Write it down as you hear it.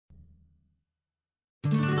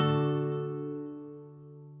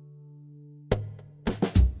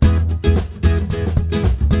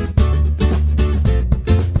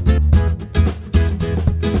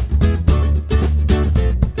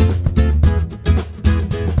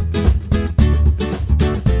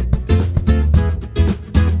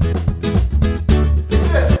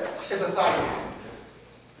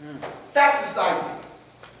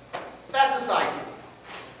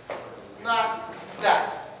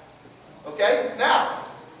Okay? Now,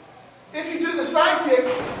 if you do the side kick,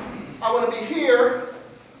 I want to be here,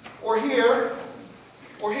 or here,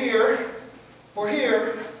 or here, or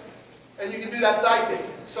here, and you can do that side kick.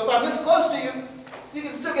 So if I'm this close to you, you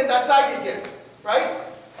can still get that side kick in, right?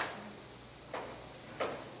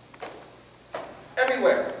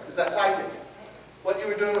 Everywhere is that side kick. What you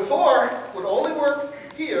were doing before would only work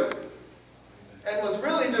here, and was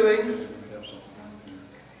really doing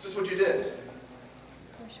just what you did.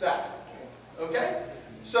 That. Okay?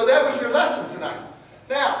 So that was your lesson tonight.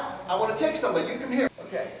 Now, I want to take somebody. You come here.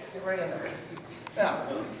 Okay, get right in there. Now,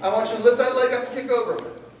 I want you to lift that leg up and kick over.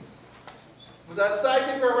 Was that a side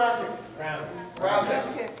kick or a round kick? Round.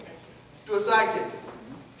 Round kick. Do a side kick.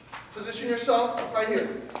 Position yourself right here.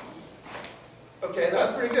 Okay,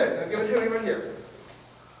 that's pretty good. Now give it to me right here.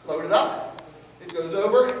 Load it up. It goes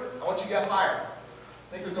over. I want you to get higher.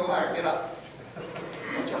 Make her go higher. Get up.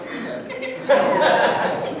 Watch out for your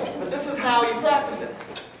head. But this is how you practice it.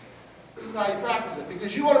 This is how you practice it.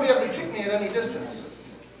 Because you want to be able to kick me at any distance.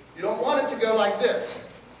 You don't want it to go like this.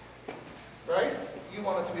 Right? You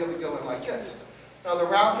want it to be able to go in like this. Now the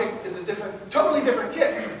round kick is a totally different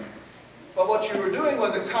kick. But what you were doing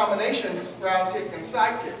was a combination round kick and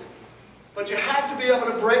side kick. But you have to be able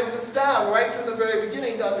to break this down right from the very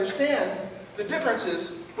beginning to understand the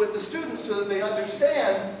differences with the students so that they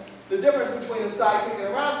understand the difference between a side kick and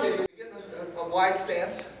a round kick. You're getting a wide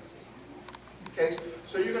stance. Okay,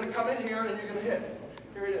 so you're going to come in here and you're going to hit.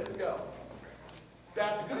 Here it is, go.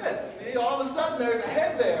 That's good. See, all of a sudden there's a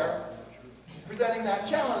head there presenting that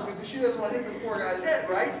challenge because she doesn't want to hit this poor guy's head,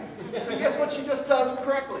 right? So guess what she just does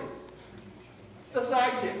correctly? The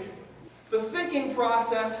side kick. The thinking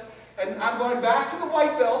process, and I'm going back to the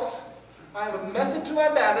white belts. I have a method to my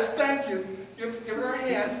madness. Thank you. Give her a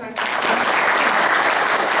hand. Thank you.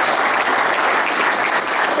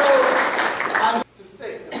 So, I'm to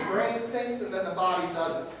think. The brain thinks and then the body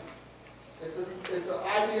does it. It's an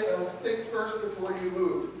idea of think first before you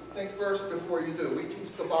move. Think first before you do. We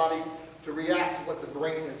teach the body to react to what the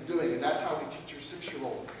brain is doing, and that's how we teach your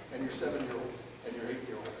 6-year-old and your 7-year-old and your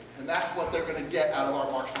 8-year-old. And that's what they're going to get out of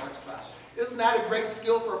our martial arts class. Isn't that a great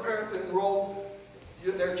skill for a parent to enroll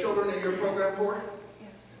their children in your program for?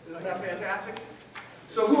 Yes. Isn't that fantastic?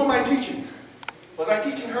 So who am I teaching? Was I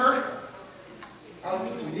teaching her? I was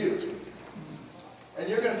teaching you. And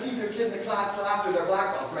you're going to keep your kid in the class till after they're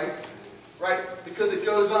black belts, right? Right? Because it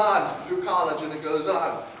goes on through college and it goes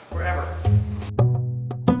on forever.